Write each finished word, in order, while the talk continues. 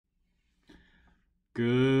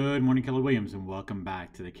Good morning, Keller Williams, and welcome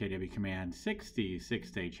back to the KW Command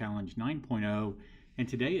 66-Day Challenge 9.0, and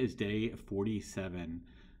today is day 47.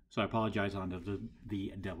 So I apologize on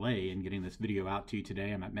the delay in getting this video out to you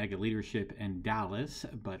today. I'm at Mega Leadership in Dallas,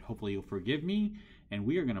 but hopefully you'll forgive me, and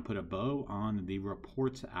we are going to put a bow on the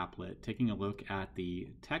Reports applet, taking a look at the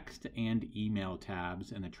text and email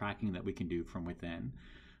tabs and the tracking that we can do from within.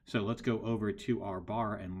 So let's go over to our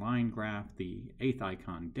bar and line graph, the 8th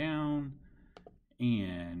icon down,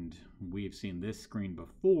 and we've seen this screen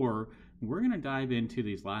before. We're going to dive into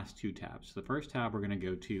these last two tabs. The first tab we're going to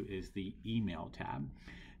go to is the email tab.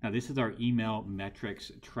 Now this is our email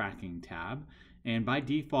metrics tracking tab, and by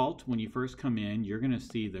default when you first come in you're going to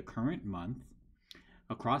see the current month.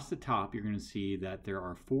 Across the top you're going to see that there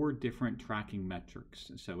are 4 different tracking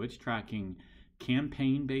metrics. So it's tracking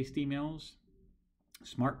campaign based emails,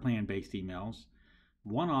 smart plan based emails,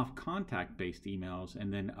 one-off contact based emails,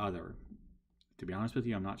 and then other. To be honest with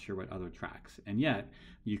you, I'm not sure what other tracks. And yet,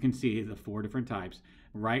 you can see the 4 different types.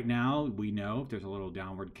 Right now, we know if there's a little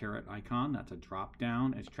downward caret icon, that's a drop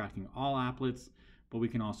down. It's tracking all applets, but we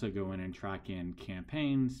can also go in and track in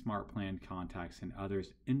campaigns, smart plan, contacts, and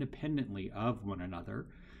others independently of one another.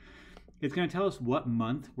 It's going to tell us what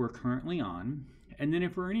month we're currently on. And then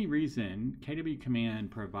if for any reason, KW Command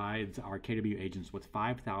provides our KW agents with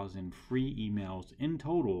 5,000 free emails in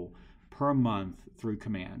total per month through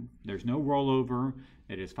Command. There's no rollover.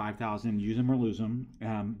 It is 5,000, use them or lose them.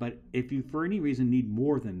 But if you for any reason need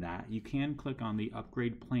more than that, you can click on the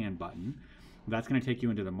upgrade plan button. That's going to take you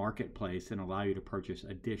into the marketplace and allow you to purchase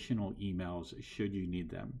additional emails should you need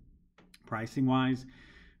them. Pricing wise,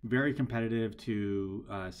 very competitive to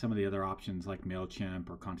some of the other options like MailChimp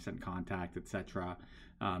or Constant Contact, etc.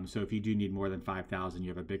 So if you do need more than 5,000, you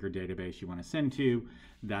have a bigger database you want to send to,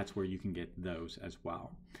 that's where you can get those as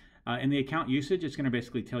well. In the account usage, it's going to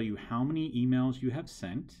basically tell you how many emails you have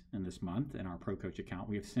sent in this month. In our Pro Coach account,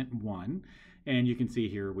 we have sent 1, and you can see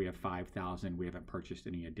here we have 5,000. We haven't purchased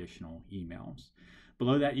any additional emails.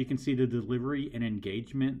 Below that, you can see the delivery and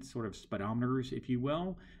engagement sort of speedometers, if you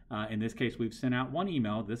will. In this case, we've sent out 1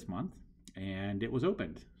 email this month, and it was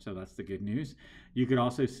opened. So that's the good news. You could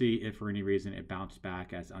also see if for any reason it bounced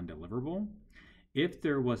back as undeliverable. If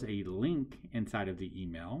there was a link inside of the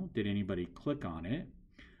email, did anybody click on it?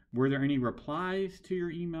 Were there any replies to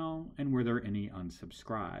your email, and were there any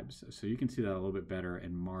unsubscribes? So you can see that a little bit better.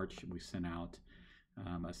 In March, we sent out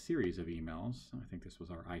a series of emails. I think this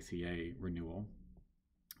was our ICA renewal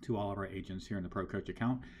to all of our agents here in the Pro Coach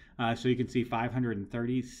account. So you can see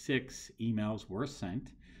 536 emails were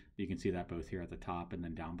sent. You can see that both here at the top and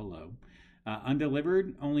then down below.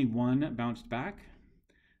 Undelivered, only 1 bounced back.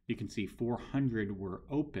 You can see 400 were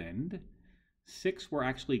opened. 6 were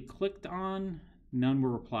actually clicked on. None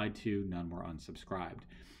were replied to, none were unsubscribed.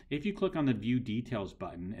 If you click on the View Details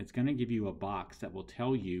button, it's going to give you a box that will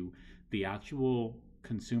tell you the actual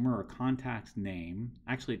consumer or contact's name.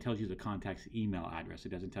 Actually, it tells you the contact's email address. It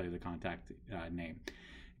doesn't tell you the contact name.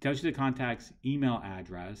 It tells you the contact's email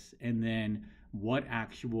address and then what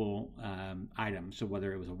actual item. So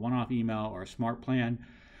whether it was a one-off email or a smart plan.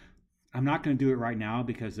 I'm not going to do it right now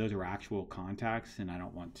because those are actual contacts and I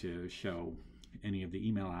don't want to show any of the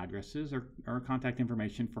email addresses or contact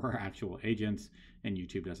information for our actual agents, and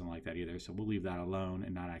YouTube doesn't like that either, so we'll leave that alone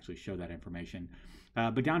and not actually show that information.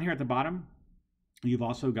 But down here at the bottom, you've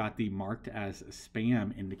also got the marked as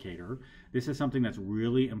spam indicator. This is something that's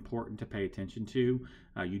really important to pay attention to.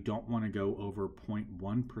 You don't want to go over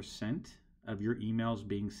 0.1% of your emails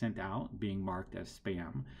being sent out being marked as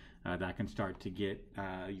spam. That can start to get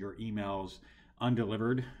your emails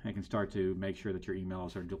undelivered. It can start to make sure that your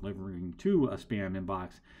emails are delivering to a spam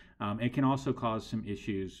inbox. It can also cause some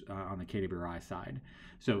issues on the KWI side.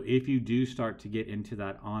 So if you do start to get into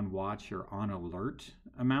that on watch or on alert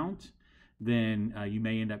amount, then you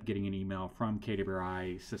may end up getting an email from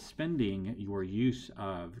KWI suspending your use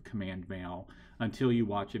of command mail until you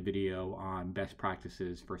watch a video on best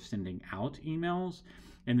practices for sending out emails.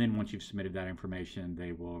 And then once you've submitted that information,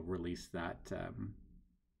 they will release that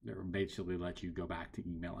or basically let you go back to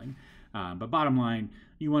emailing. But bottom line,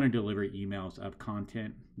 you want to deliver emails of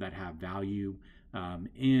content that have value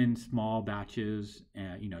in small batches.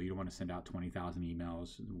 You don't want to send out 20,000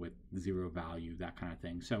 emails with 0 value, that kind of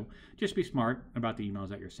thing. So just be smart about the emails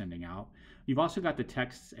that you're sending out. You've also got the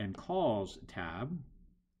texts and calls tab.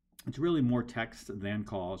 It's really more text than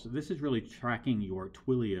calls. This is really tracking your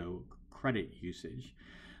Twilio credit usage.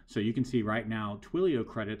 So you can see right now, Twilio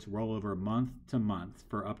credits roll over month to month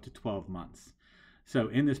for up to 12 months. So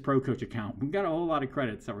in this Pro Coach account, we've got a whole lot of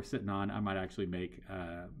credits that we're sitting on. I might actually make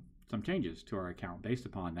some changes to our account based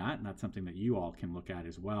upon that. And that's something that you all can look at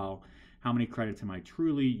as well. How many credits am I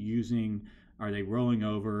truly using? Are they rolling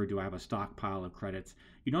over? Do I have a stockpile of credits?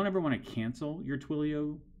 You don't ever want to cancel your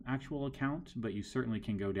Twilio actual account, but you certainly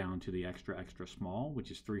can go down to the extra small, which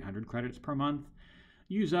is 300 credits per month.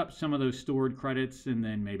 Use up some of those stored credits and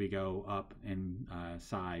then maybe go up in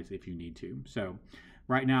size if you need to. So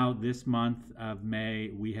right now, this month of May,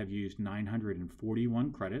 we have used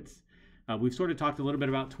 941 credits. We've sort of talked a little bit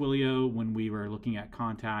about Twilio when we were looking at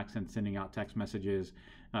contacts and sending out text messages.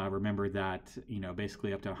 Remember that,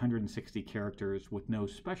 basically up to 160 characters with no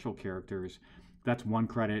special characters, that's 1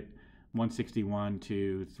 credit. 161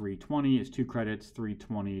 to 320 is 2 credits.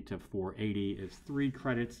 320 to 480 is 3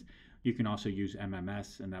 credits. You can also use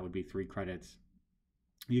MMS, and that would be 3 credits.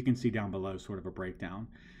 You can see down below sort of a breakdown.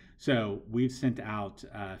 So we've sent out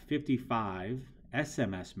 55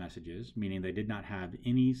 SMS messages, meaning they did not have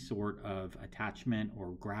any sort of attachment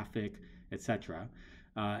or graphic, etc.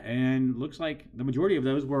 And looks like the majority of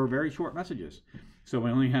those were very short messages. So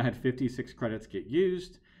we only had 56 credits get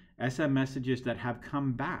used. SM messages that have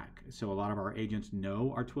come back. So a lot of our agents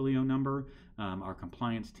know our Twilio number. Our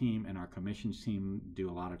compliance team and our commissions team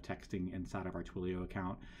do a lot of texting inside of our Twilio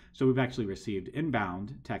account. So we've actually received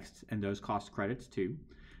inbound texts, and those cost credits too.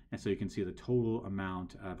 And so you can see the total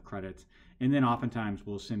amount of credits. And then oftentimes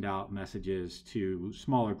we'll send out messages to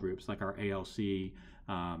smaller groups like our ALC,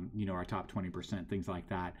 our top 20%, things like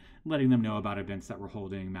that, letting them know about events that we're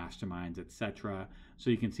holding, masterminds, etc. So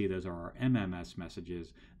you can see those are our MMS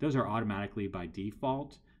messages. Those are automatically by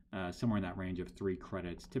default somewhere in that range of 3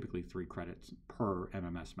 credits, typically 3 credits per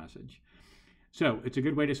MMS message. So it's a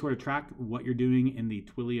good way to sort of track what you're doing in the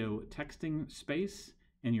Twilio texting space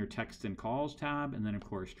in your text and calls tab, and then of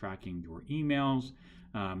course tracking your emails.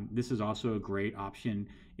 This is also a great option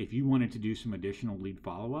if you wanted to do some additional lead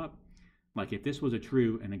follow-up. Like if this was a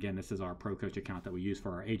true, and again, this is our Pro Coach account that we use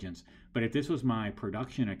for our agents, but if this was my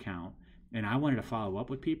production account and I wanted to follow up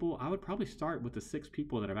with people, I would probably start with the 6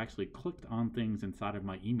 people that have actually clicked on things inside of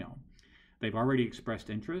my email. They've already expressed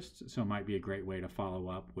interest, so it might be a great way to follow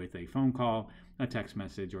up with a phone call, a text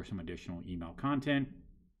message, or some additional email content.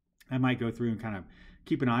 I might go through and kind of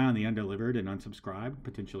keep an eye on the undelivered and unsubscribe,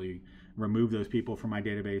 potentially remove those people from my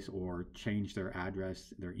database or change their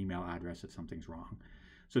address, their email address if something's wrong.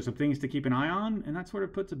 So some things to keep an eye on, and that sort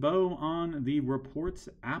of puts a bow on the reports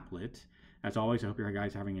applet. As always, I hope you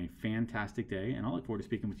guys are having a fantastic day, and I'll look forward to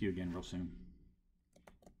speaking with you again real soon.